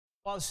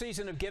Well, the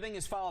season of giving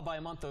is followed by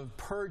a month of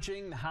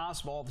purging the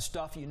house of all the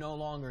stuff you no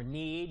longer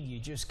need. You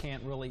just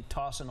can't really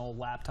toss an old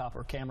laptop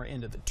or camera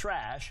into the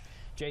trash.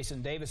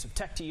 Jason Davis of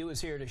Tech2U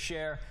is here to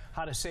share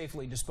how to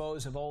safely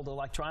dispose of old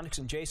electronics.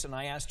 And Jason,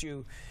 I asked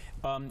you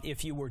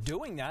if you were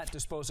doing that,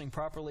 disposing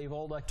properly of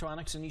old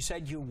electronics, and you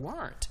said you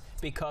weren't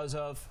because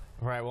of...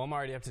 Right, well, I'm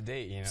already up to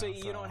date, you know. So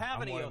you don't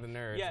have any one of the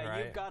nerds, yeah,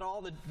 right? You've got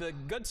all the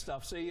good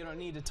stuff, so you don't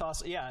need to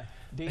toss. Yeah,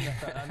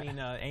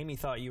 Amy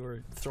thought you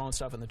were throwing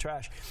stuff in the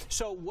trash.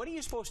 So what are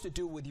you supposed to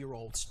do with your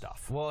old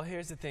stuff? Well,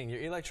 here's the thing. Your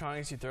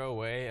electronics you throw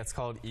away, it's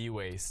called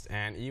e-waste.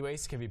 And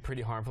e-waste can be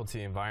pretty harmful to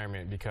the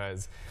environment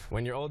because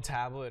when your old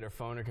tablet or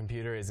phone or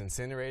computer is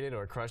incinerated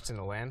or crushed in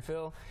a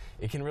landfill,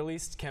 it can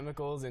release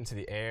chemicals into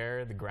the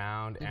air, the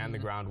ground, and the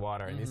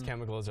groundwater. And these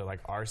chemicals are like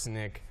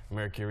arsenic,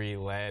 mercury,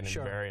 lead, and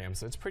barium.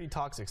 So it's pretty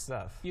toxic stuff.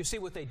 You see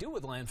what they do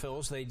with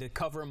landfills, they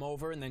cover them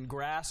over and then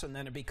grass, and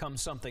then it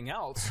becomes something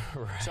else.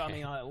 Right. So I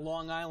mean,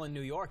 Long Island,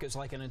 New York is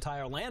like an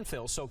entire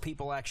landfill, so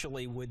people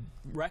actually would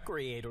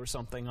recreate or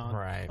something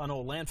on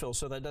old landfills,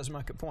 so that does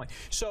make a point.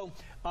 So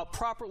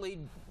properly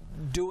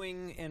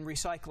doing and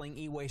recycling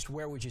e-waste,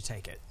 where would you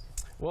take it?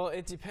 Well,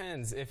 it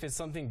depends. If it's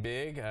something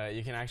big,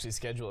 you can actually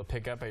schedule a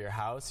pickup at your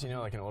house, you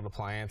know, like an old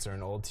appliance or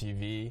an old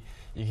TV.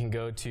 You can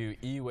go to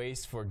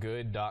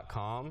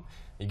ewasteforgood.com.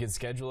 You can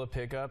schedule a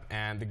pickup,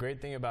 and the great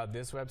thing about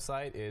this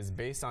website is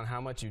based on how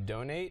much you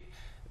donate,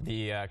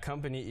 the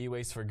company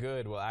eWaste for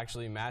Good will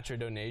actually match your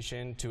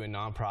donation to a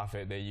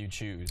nonprofit that you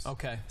choose.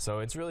 Okay. So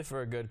it's really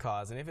for a good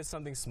cause. And if it's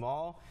something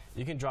small,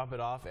 you can drop it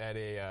off at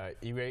a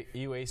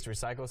e-waste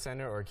recycle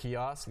center or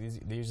kiosk.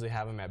 They usually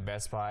have them at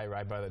Best Buy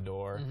right by the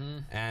door.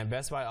 And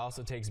Best Buy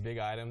also takes big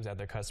items at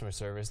their customer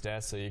service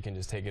desk, so you can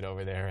just take it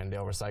over there and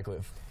they'll recycle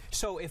it.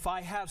 So if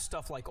I have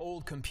stuff like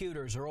old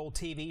computers or old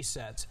TV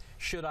sets,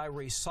 should I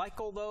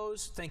recycle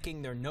those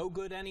thinking they're no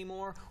good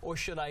anymore, or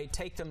should I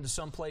take them to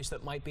some place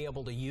that might be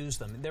able to use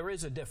them? There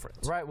is a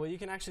difference. Right. Well, you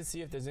can actually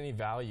see if there's any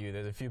value.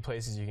 There's a few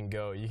places you can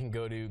go. You can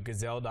go to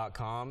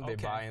gazelle.com. They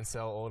buy and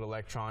sell old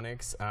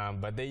electronics,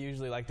 but they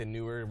usually like the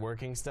newer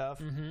working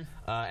stuff.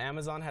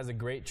 Amazon has a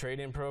great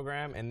trade-in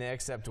program, and they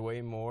accept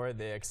way more.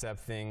 They accept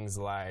things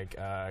like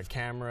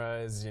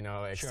cameras, you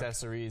know,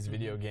 accessories,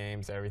 video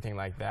games, everything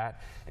like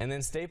that. And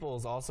then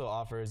Staples also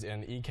offers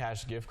an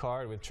eCash gift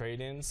card with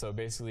trade-in. So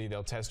basically,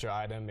 they'll test your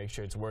item, make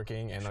sure it's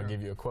working, and they'll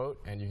give you a quote,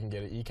 and you can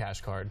get an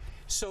eCash card.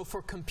 So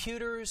for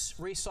computers,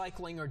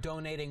 recycling or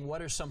donating,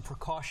 what are some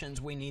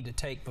precautions we need to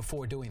take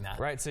before doing that?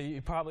 Right, so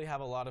you probably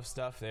have a lot of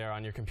stuff there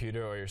on your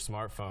computer or your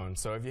smartphone.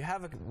 So if you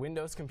have a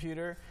Windows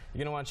computer, you're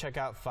going to want to check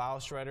out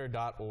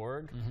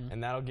fileshredder.org,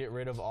 and that'll get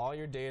rid of all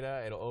your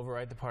data. It'll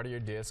overwrite the part of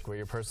your disk where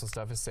your personal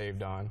stuff is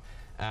saved on.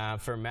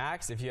 For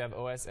Macs, if you have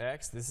OS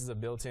X, this is a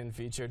built-in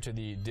feature to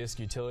the disk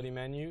utility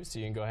menu, so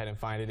you can go ahead and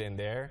find it in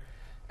there.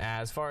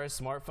 As far as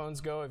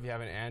smartphones go, if you have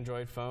an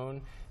Android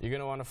phone, you're going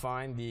to want to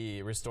find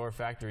the Restore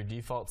Factory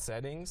default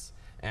settings,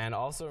 and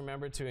also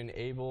remember to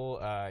enable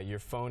your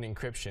phone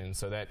encryption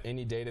so that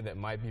any data that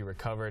might be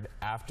recovered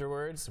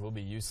afterwards will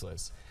be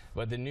useless.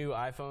 But the new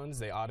iPhones,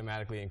 they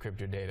automatically encrypt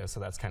your data, so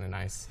that's kind of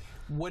nice.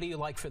 What do you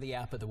like for the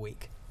app of the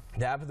week?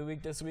 The app of the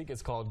week this week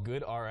is called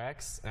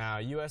GoodRx. Now,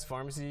 U.S.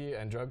 pharmacy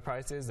and drug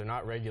prices, they're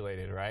not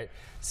regulated, right?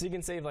 So you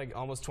can save like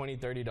almost $20,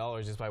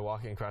 $30 just by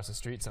walking across the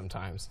street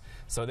sometimes.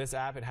 So this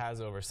app, it has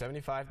over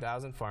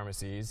 75,000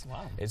 pharmacies.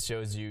 Wow. It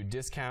shows you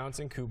discounts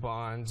and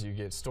coupons. You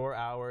get store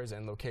hours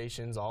and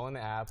locations all in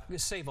the app. You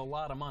save a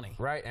lot of money.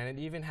 Right, and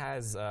it even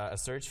has a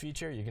search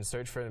feature. You can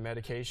search for the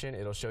medication.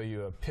 It'll show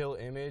you a pill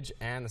image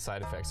and the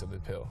side effects of the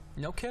pill.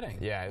 No kidding.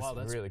 Yeah,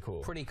 it's really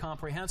cool. Pretty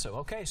comprehensive.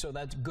 Okay, so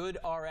that's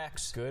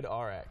GoodRx.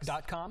 GoodRx.com.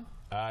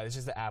 It's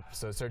just the app,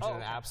 so search in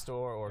an app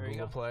store or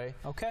Google Play.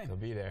 Okay. It'll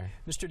be there.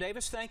 Mr.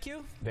 Davis, thank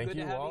you. Thank you,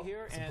 Good to have Walt. you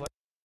here.